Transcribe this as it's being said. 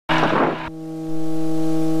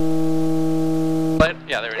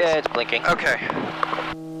Yeah, there it is. Yeah, it's blinking. Okay.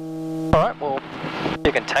 Alright, well,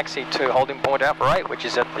 you can taxi to holding point Alpha 8, which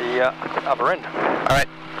is at the other end. Alright.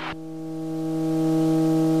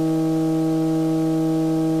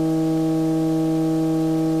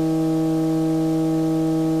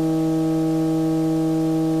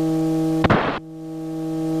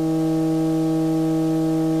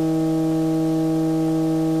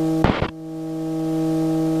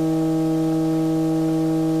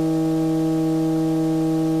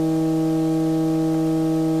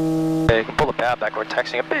 You can pull the power back, we're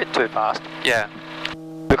taxiing a bit too fast. Yeah.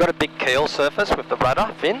 We've got a big keel surface with the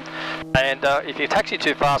rudder fin, and if you taxi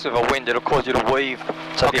too fast with a wind, it'll cause you to weave.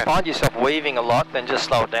 So if you find yourself weaving a lot, then just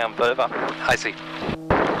slow it down further. I see.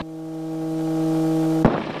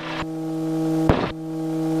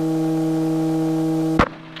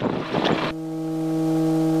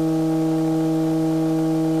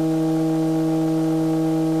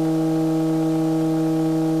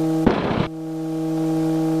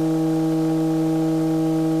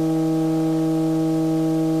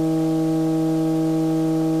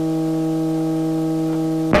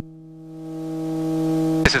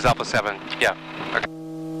 This is Alpha 7, yeah. Okay.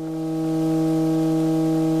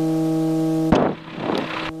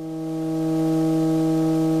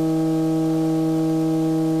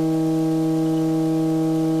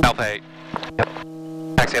 Alpha 8. Yep.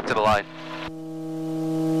 Taxi up to the line.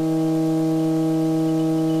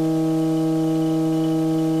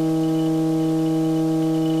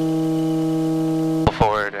 Pull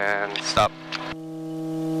forward and stop.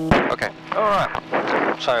 Okay. Alright,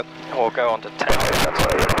 so we'll go on to tower.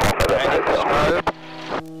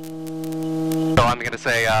 So I'm going to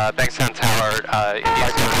say, thanks on tower,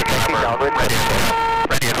 India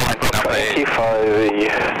ready at holding point Alpha 8. Thank you for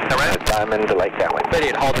the diamond lake downwind. Ready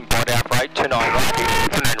at holding point Alpha 8, 29 right.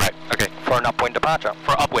 29 right, okay. For an upwind departure.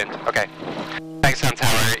 For upwind, okay. Thanks on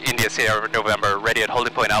tower, India Sierra November, ready at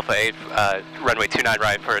holding point Alpha 8, runway 29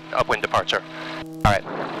 right for an upwind departure. Alright.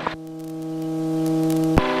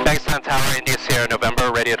 Thanks on tower, India Sierra November,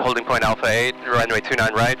 ready at holding point Alpha 8, runway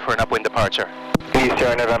 29 right for an upwind departure. India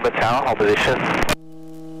Sierra November tower, hold position.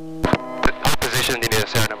 Hold position, India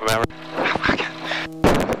Sierra November.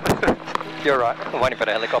 You're right, I'm waiting for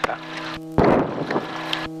the helicopter.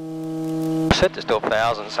 Set this to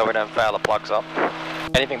 1,000 so we don't foul the plugs up.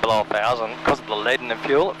 Anything below 1,000, because of the lead in the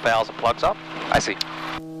fuel, it fouls the plugs up. I see.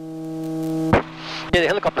 Yeah, the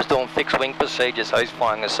helicopter's doing fixed wing procedures, so he's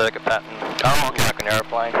flying a circuit pattern. Oh, okay. Like an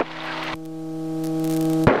aeroplane.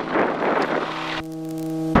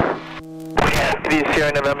 India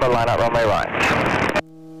Sierra November, line up runway right.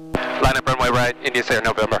 Line up runway right, India Sierra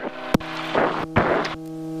November.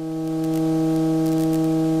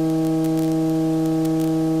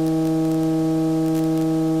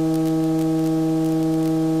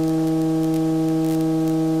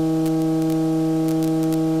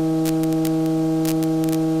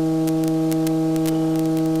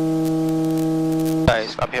 Okay,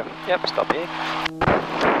 stop here. Yep, stop here.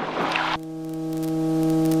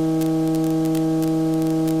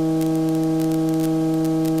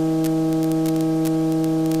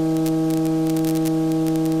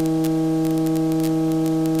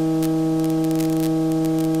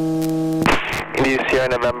 India Sierra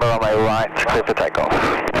November on my right, clear for takeoff.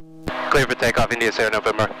 Clear for takeoff, India Sierra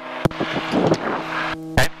November.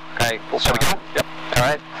 Okay. Okay, full Shall we power. go? Yep.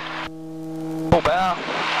 Alright. Full power,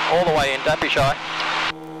 all the way in, don't be shy.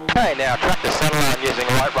 Okay, now track the center line using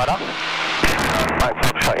right rudder. Right,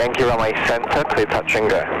 Foxtrot Yankee runway center, clear touch and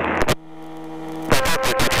go.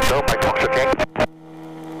 By Foxtrot Yankee.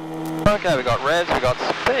 Okay, we got revs, we got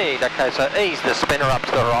speed. Okay, so ease the spinner up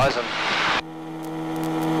to the horizon.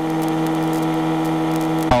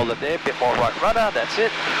 Hold it there, bit more right rudder, that's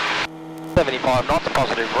it. 75 knots,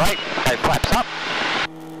 positive rate. Okay, flaps up.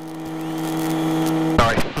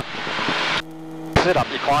 Sorry. Set up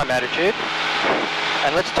your climb attitude.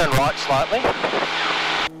 And let's turn right slightly.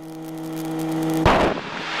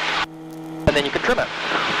 And then you can trim it.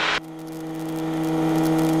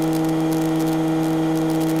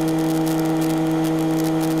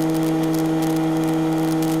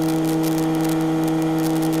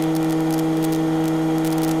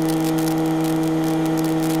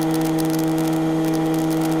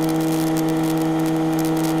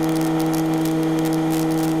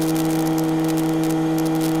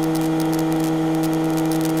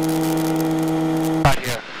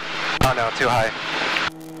 Too high.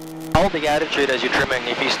 Hold the attitude as you're trimming.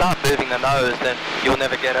 If you start moving the nose, then you'll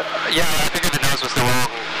never get it. Yeah, I figured the nose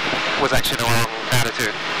was actually the wrong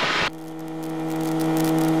attitude.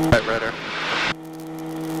 Right rudder.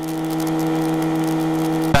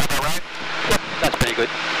 That's about right? good.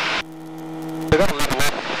 We've got to level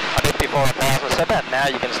off a bit before 1,000, so about now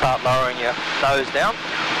you can start lowering your nose down.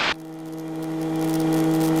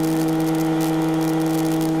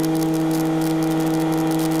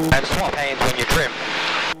 And swap hands when you trim.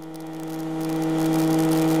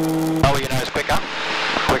 Lower your nose quicker,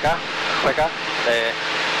 quicker, quicker, there.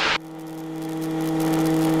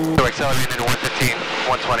 So accelerating into 115,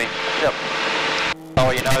 120. Yep.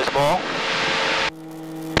 Lower your nose more.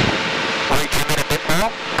 Retrim it a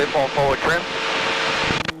bit more forward trim.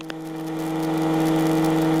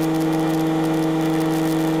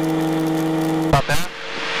 Up down.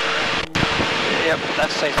 Yep, that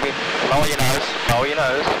seems to be, lower your nose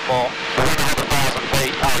more. We're going to have 1,000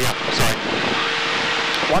 feet. Oh yeah, sorry.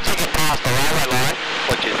 Once we get past the railway line,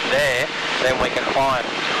 which is there, then we can climb.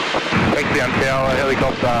 Taxi on Tower,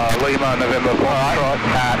 helicopter Lima, November 4. Right.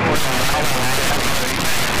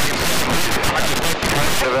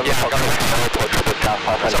 November 4,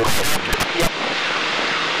 Yep.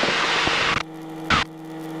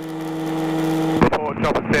 Report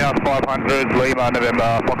chopper south 500, Lima,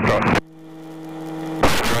 November Foxtrot.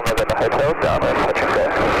 November Hotel, down and touch and go.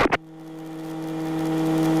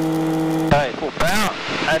 Okay, full power,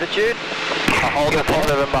 attitude. Hold it on.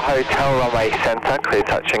 November Hotel, runway centre, clear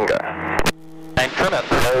touch and go. And trim it.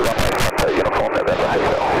 No, runway centre, uniform November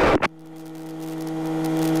Hotel.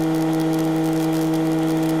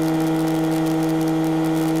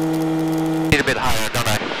 Need a bit higher, don't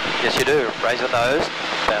I? Yes, you do. Raise the nose,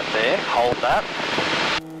 about there. Hold that.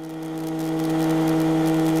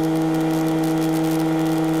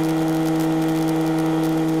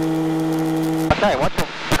 Okay, what you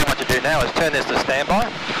want to do now is turn this to standby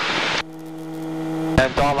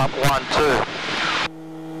and dial up 1, 2,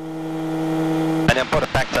 and then put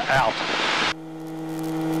it back to out.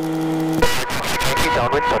 Yankee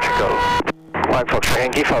downwind, touch and go. 1 Fox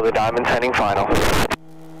Yankee for the diamond turning final.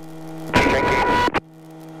 Yankee.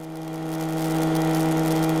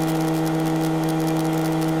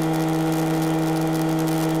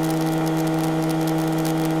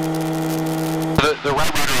 The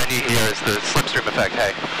right rudder I need here is the slipstream effect,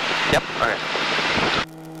 hey? Yep. Okay.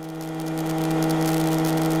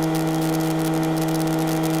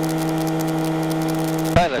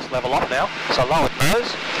 Okay, let's level off now. So lower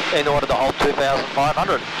nose in order to hold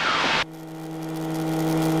 2,500.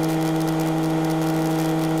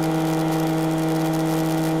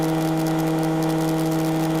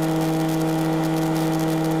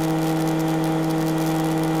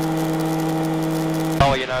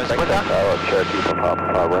 Lower your nose quicker. Cherokee from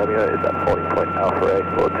Papa Romeo is at 40 point Alpha 8.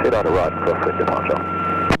 Forward, sit on the right, crosswind departure.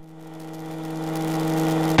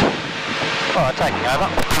 Alright, taking over.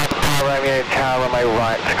 Papa Romeo, tower runway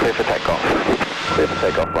right, clear for takeoff. Clear for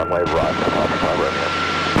takeoff, runway right, Papa Romeo.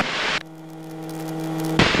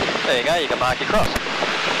 There you go, you can mark your cross.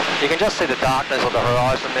 You can just see the darkness of the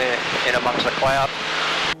horizon there in amongst the cloud.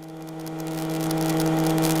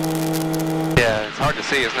 Yeah, it's hard to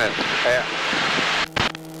see, isn't it? Yeah.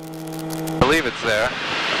 I believe it's there.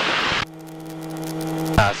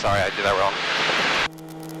 Ah, sorry, I did that wrong.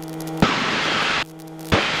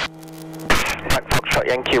 Mike Foxtrot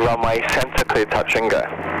Yankee runway centre, clear touch and go.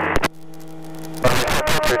 Runway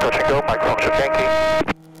centre, clear touch and go, Mike Foxtrot Yankee.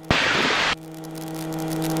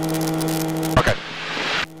 Okay.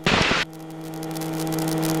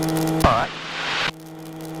 Alright.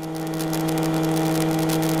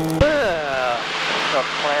 Got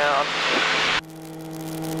cloud.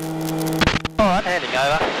 Alright, handing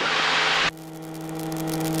over.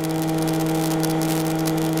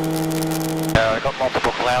 We've got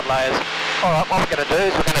multiple cloud layers. Alright, what we're going to do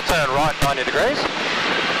is we're going to turn right 90 degrees.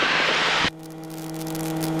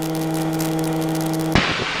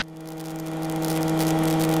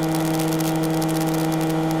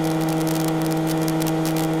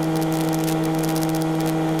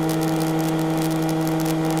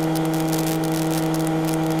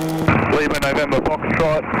 Lima November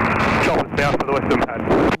Foxtrot, chopper south for the western pad.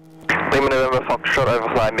 Lima November Foxtrot,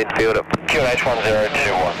 overfly midfield at QNH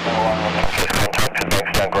 1021. Contact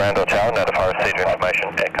Bankstown Ground or Tower, notify receiver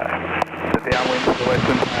information, echo. The downwind for the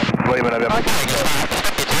western pad, Lima November. Okay,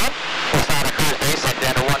 we'll start a cruise descent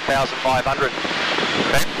down to 1,500.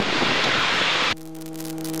 Okay.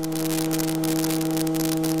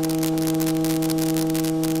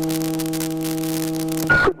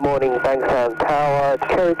 Good morning, Bankstown Tower,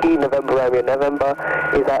 Cherokee, November Romeo November,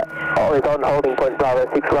 is on holding point Bravo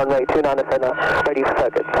 6 runway 29 center, ready for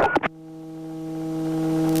circuits.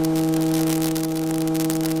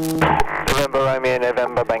 November Romeo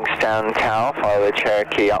November, Bankstown Tower, follow the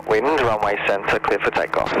Cherokee upwind, runway centre, clear for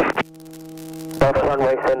takeoff.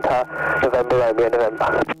 Runway centre, November Romeo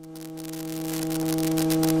November.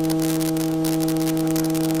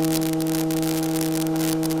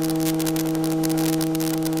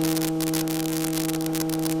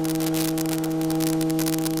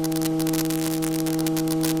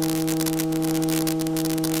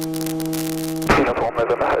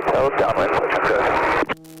 downwind,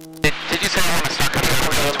 Did you say you want to start coming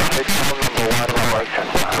over to Hotel number 1 runway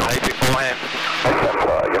center. Hey, beforehand.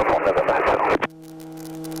 Uniform November Hotel.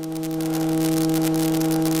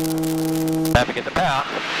 Don't forget the power.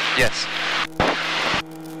 Yes.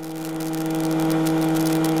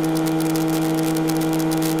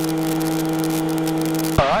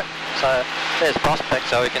 Alright, so there's prospect,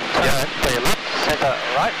 so we can turn clear left, centre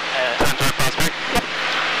right, and Turn to prospect. yep,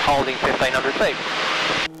 holding 1500 feet.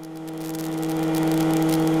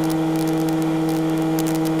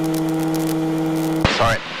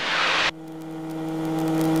 Sorry.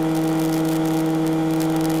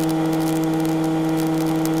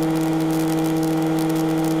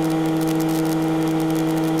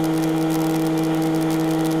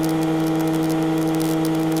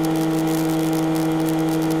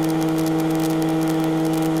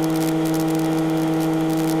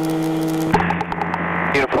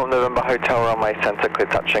 Uniform November Hotel runway center, clear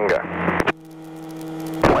touch and go.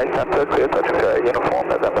 Runway center, clear touch and go. Uniform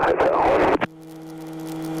November Hotel.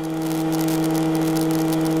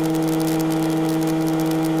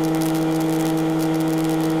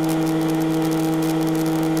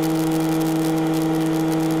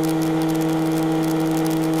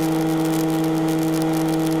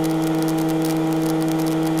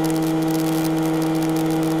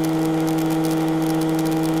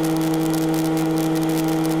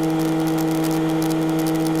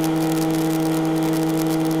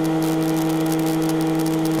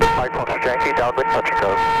 Yankee, downwind, touch and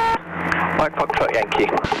go. Mike Foxtrot Yankee.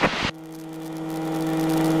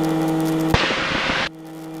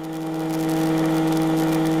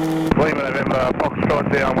 Lima November Foxtrot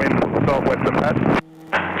downwind, start western pad.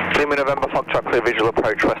 Lima November Foxtrot, clear visual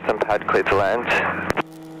approach, western pad, clear to land.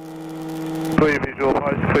 Clear visual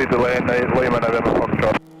post, clear to land, Lima November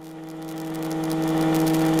Foxtrot.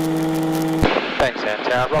 Thanks,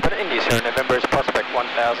 Tower. Robert, India Sierra November is prospect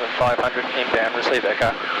 1500 inbound, receive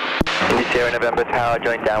echo. India Sierra November Tower,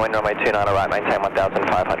 joint downwind, runway 29 right, maintain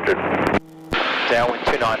 1500. Downwind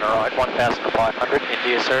 29 right, 1500,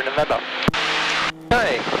 India Sierra November.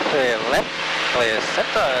 Okay, clear left, clear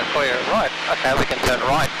centre, clear right. Okay, we can turn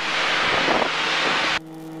right.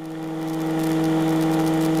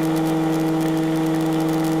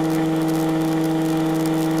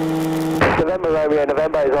 November Romeo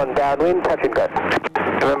November is on downwind, touch and go.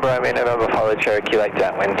 November Romeo November, follow Cherokee Lake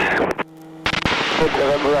downwind.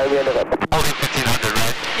 November Romeo November. Holding 1500,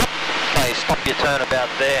 right? Yep. Okay, stop your turn about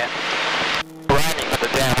there. Braining for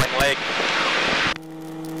the downwind leg.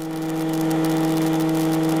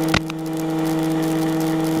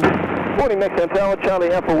 Morning, Max Tower,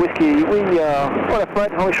 Charlie Alpha Whiskey. We on a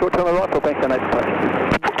freight, only short term arrival, thanks on 8 place.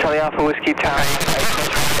 Charlie Alpha Whiskey Tower.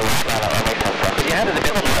 You had it a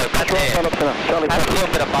bit low, but there. Charlie Had a little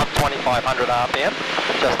bit above 2500 RPM.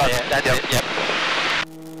 Just there. That's it, yep.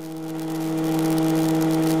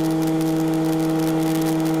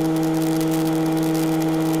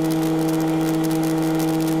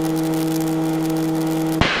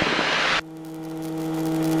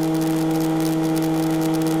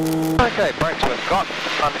 Okay, brakes we've got.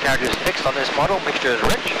 Undercarriage is fixed on this model. Mixture is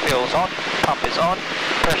rich. Fuel's on. Pump is on.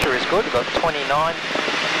 Pressure is good. We've got 29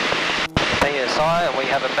 PSI and we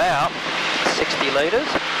have about 60 litres.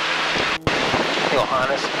 Your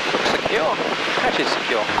harness looks secure. Actually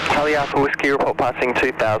secure. Charlie Alpha Whiskey, report passing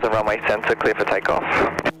 2000, runway centre, clear for takeoff.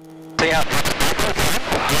 See how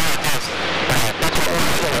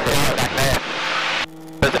back there.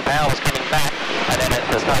 But the power was coming back and then it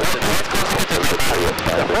just started to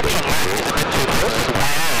the friction is a bit too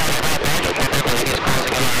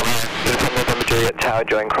Juliet Tower,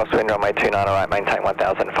 join crosswind, runway 29 right, maintain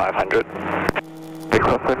 1500. The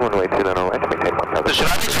crosswind, runway 29 right, maintain 1000. So should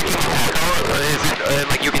I be checking the echo, or is it,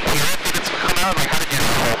 like, you can hear it if it's coming out? Like, how did you...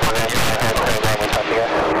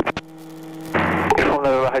 From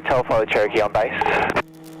the hotel, follow Cherokee on base.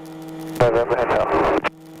 November Hotel.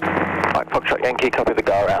 Mike Foxtrot Yankee, copy the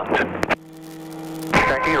go around.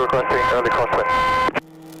 Yankee, requesting early crosswind.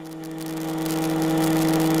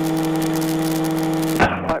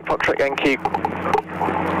 Mike Foxtrot Yankee,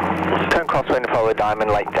 turn crosswind, follow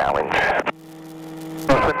diamond, lake downwind.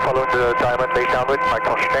 Crosswind, follow the diamond, lake downwind, Mike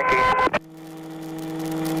Foxtrot Yankee.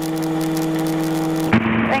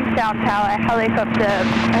 Thanks, down tower, helicopter,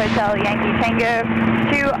 Hotel Yankee Tango,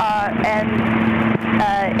 2R and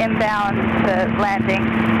inbound for landing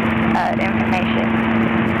information.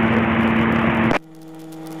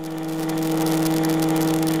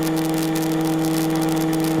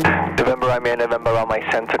 November Romeo, November runway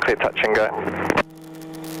centre, clear touch and go.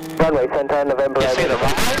 Runway centre, November Romeo. see the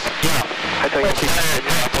runners? Yeah. Hotel Yankee,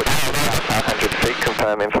 500 feet,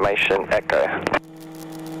 confirm information, echo.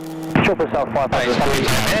 Chopper South 500 feet,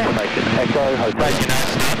 information. Echo,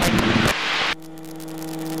 Hotel.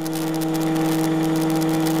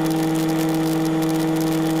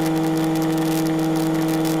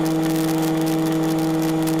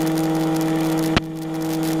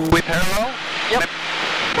 We parallel? Yep.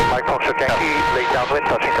 Mike Foxtrot Yankee, lead downwind,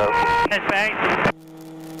 touch and go. Yes, bang.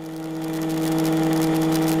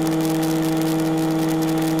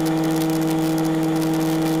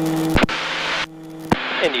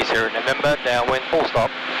 India Sierra November, downwind, full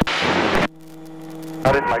stop.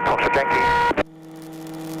 That is Mike Foxtrot Yankee.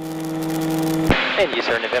 India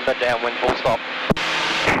Sierra November, downwind, full stop.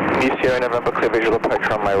 India Sierra November, clear visual approach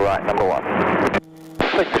runway right, number 1.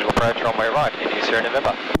 Clear visual approach runway right, India Sierra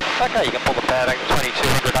November. Okay, you can pull the pad at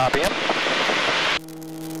 2200 RPM.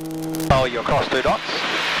 Follow you across 2 dots.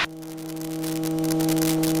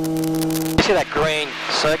 You see that green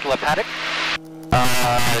circular paddock?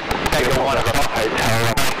 Take one of the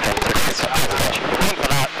hotel. Link for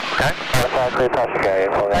that. Okay. Clear passenger,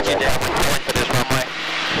 That's you down. Link for this runway.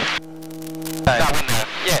 Okay.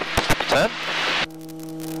 Yeah, stop your turn.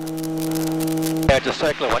 Yeah, just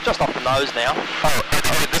circular one, just off the nose now. Oh,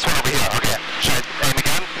 this one over here, okay. Should I aim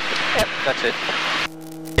again? Yep, that's it.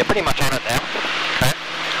 You're pretty much on it now. Okay.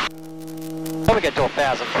 When we get to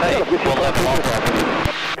 1,000 feet, we'll level off.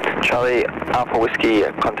 Charlie, Alpha Whiskey,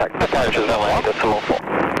 contact passengers runway, decimal 4.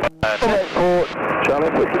 Charlie,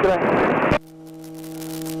 Whiskey today.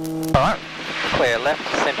 Alright, clear left,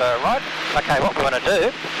 centre, right. Okay, what we want to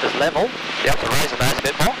do is level. Yep, so raise the nose a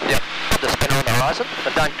bit more. Yep. Put the spinner on the horizon,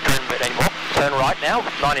 but don't turn it anymore. Turn right now,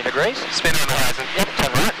 90 degrees. Spin on the horizon. Yep,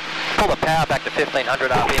 turn right. Pull the power back to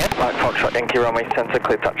 1500 RPM. Mike Foxtrot Yankee, runway sensor,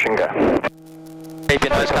 clear touch and go. Keep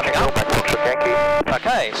your nose coming up. Mike Foxtrot Yankee.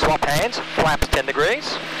 Okay, swap hands, flaps 10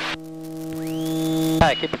 degrees.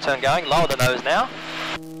 Okay, keep your turn going, lower the nose now.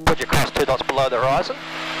 Put your cross 2 dots below the horizon.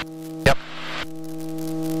 Yep.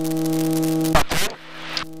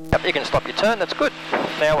 Yep, you can stop your turn, that's good.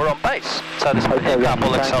 Now we're on base. So this aircraft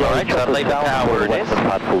will accelerate, so leave the power where it is.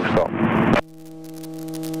 Full stop.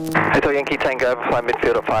 Hotel Yankee Tango, overfly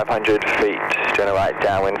midfield at 500 feet. Join the right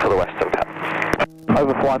downwind for the western pad.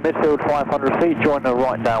 Overfly midfield 500 feet, join the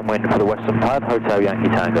right downwind for the western pad, Hotel Yankee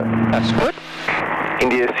Tango. That's good.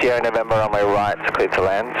 India Sierra November, runway right, clear to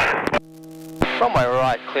land. Runway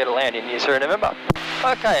right, clear to land, India Sierra November.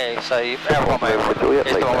 Okay, so our runway is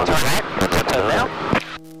the one on turn right, so turn now.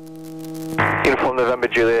 Uniform November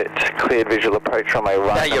Juliet, cleared visual approach runway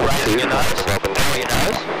right. Now you're raising your nose, follow your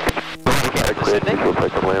nose. Cleared visual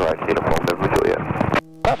approach runway right, Uniform November Juliet.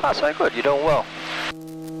 So far so good, you're doing well.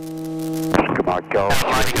 Oscar Mike Golf,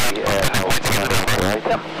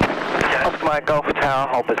 Oscar Mike Golf Tower,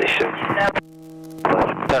 hold position.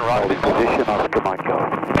 Turn right a bit more. Position, Oscar Mike Golf.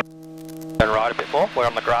 Turn right a bit more, we're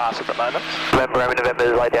on the grass at the moment. November, Romeo,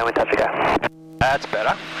 November, lay down with touch again. That's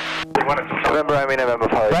better. November, Romeo, November,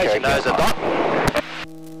 follow Raise your nose a dot.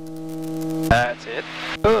 That's it.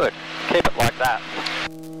 Good. Keep it like that.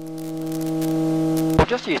 We'll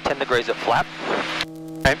just use 10 degrees of flap.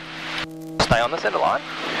 Okay. Stay on the centre line.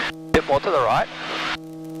 A bit more to the right.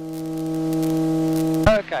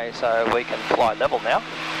 Okay, so we can fly level now.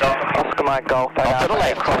 Oscar Mike Golf, Off to the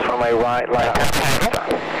left. cross runway right, lay out.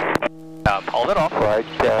 Hold it off. Right,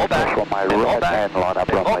 more back. runway Bit more right back. and line up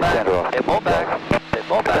Bit more runway back. centre off. Bit more back. Bit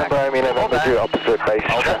more back. November, Romeo, Bit more November, back. do opposite base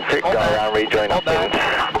Hold it. traffic, Bit go more back. around, rejoin Bit more upwind.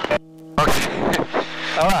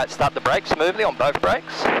 Okay. Alright, start the brakes smoothly on both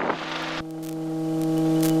brakes.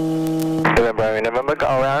 November, Romeo, November, go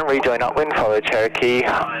around, rejoin upwind, follow Cherokee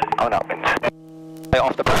on upwind. Stay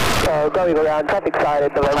off the brakes. Going around, traffic side,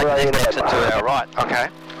 Take November, the Romeo, next exit November. to our right. Okay.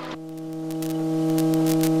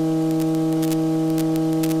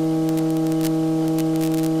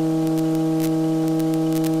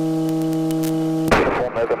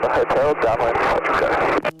 Uniform November Hotel, downwind, go.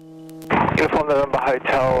 Uniform November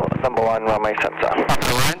Hotel, number 1, runway sensor. Up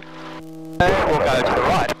the line. We'll go to the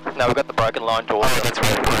right. No, we've got the broken line towards Oh, us. that's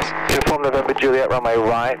really close. Uniform November Juliet, runway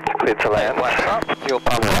right, clear to land. Flaps up, fuel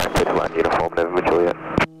pump on. Clear to land, Uniform November Juliet.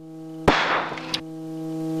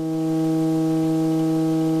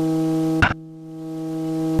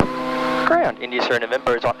 Ground. India Sierra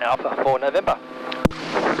November is on Alpha for November.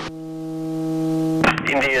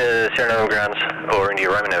 India Sierra November grounds, or India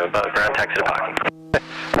Romeo November, ground taxi to parking.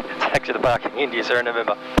 Taxi to parking, India Sierra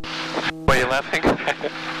November. Were you laughing?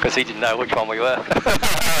 Because he didn't know which one we were.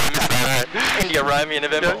 India Romeo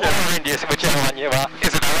November, or India, whichever one you are.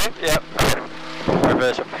 Is it right? Yep.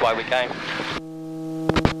 Reverse of the way we came.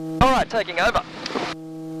 Alright, taking over.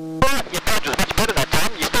 Alright, your dodge was much better that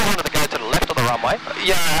time. You still wanted to go to the left of the runway.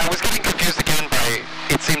 Yeah, I was getting confused again by,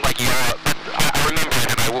 it seemed like Europe, but I remember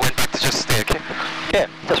it and I went back to just stick. Yeah,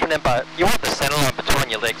 just remember, you want the center line between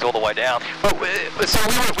your legs all the way down. But so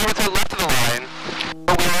we were to the left of the line,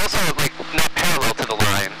 but we were also like not parallel to the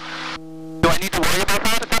line. Do I need to worry about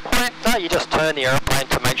that at that point? No, you just turn the airplane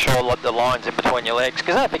to make sure like, the line's in between your legs.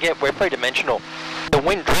 Because don't forget, we're three-dimensional. The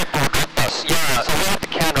wind drift will drift us. Yeah. So we have to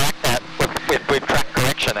counteract that with track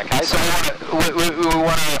correction, okay? So we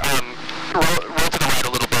want to roll to the right a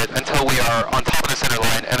little bit until we are on top of the center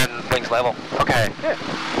line, and then wings level. Okay.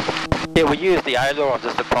 Yeah, we use the ailerons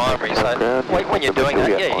as the primary, so when you're doing that,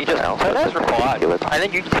 yeah, you just, so that's required. And then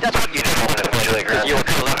that's what you do on it, because you went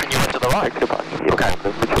to the left and you went to the right. Okay.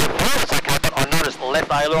 It's okay, but I noticed the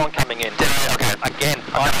left aileron coming in. Okay. Again,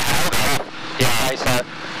 I held it off. Yeah. Okay, so,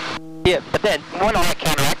 yeah, but then when I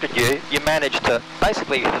counteracted you, you managed to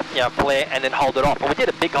basically, flare and then hold it off. But we did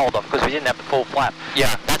a big hold off because we didn't have the full flap.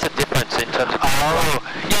 Yeah. That's a difference in terms of... Oh,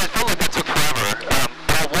 yeah, it felt like that took forever.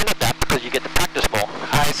 I wanted that because you get to practice more.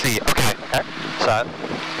 I see, okay. So,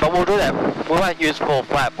 but we'll do that. We won't use full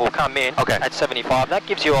flap. We'll come in at 75. That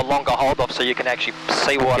gives you a longer hold off so you can actually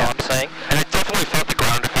see what I'm seeing. And it definitely felt the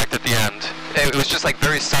ground effect at the end. It was just like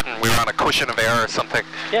very sudden. We were on a cushion of air or something.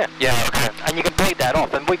 Yeah. Yeah, okay. And you can bleed that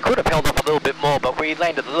off. And we could have held off a little bit more, but we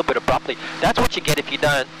landed a little bit abruptly. That's what you get if you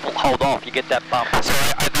don't hold off. You get that bump. So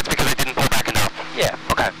that's because I didn't pull back enough. Yeah.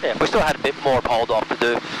 Okay. Yeah. We still had a bit more of hold off to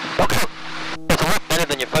do. Okay. It's a lot better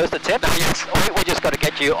than your first attempt. Yes. We just got to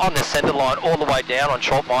get you on the centre line all the way down on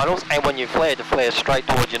short finals, and when you flare, to flare straight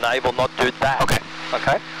towards your navel, not do that. Okay.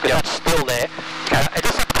 Okay? Because that's still there. Okay. It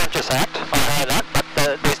is a conscious act, I know that,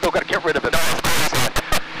 but we still got to get rid of it. No, of course not.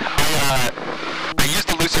 I used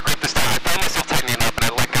a looser grip this time. I found myself tightening up and I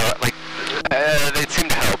let go. It seemed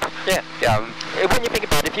to help. Yeah. Yeah. When you think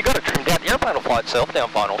about it, if you got it trimmed out, the airplane will fly itself down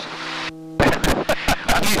finals.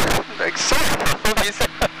 I mean,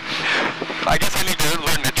 I guess I need to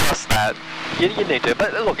learn to trust that. You need to,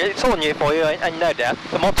 but look, it's all new for you, and no doubt,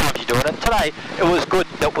 the more times you do it, and today, it was good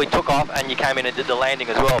that we took off and you came in and did the landing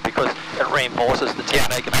as well, because it reinforces the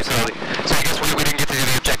technique. Yeah, absolutely. So I guess we didn't get to do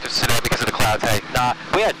the objectives today because of the clouds, hey? Nah,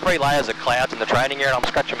 we had 3 layers of clouds in the training area, and I'm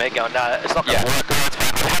scratching my head going, no, it's not going to work. That's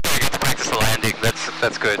fine. I'm happy I get to practice the landing.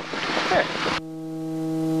 That's good. Yeah.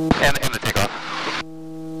 And the takeoff.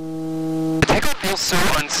 The takeoff feels so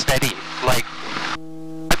unsteady. Like,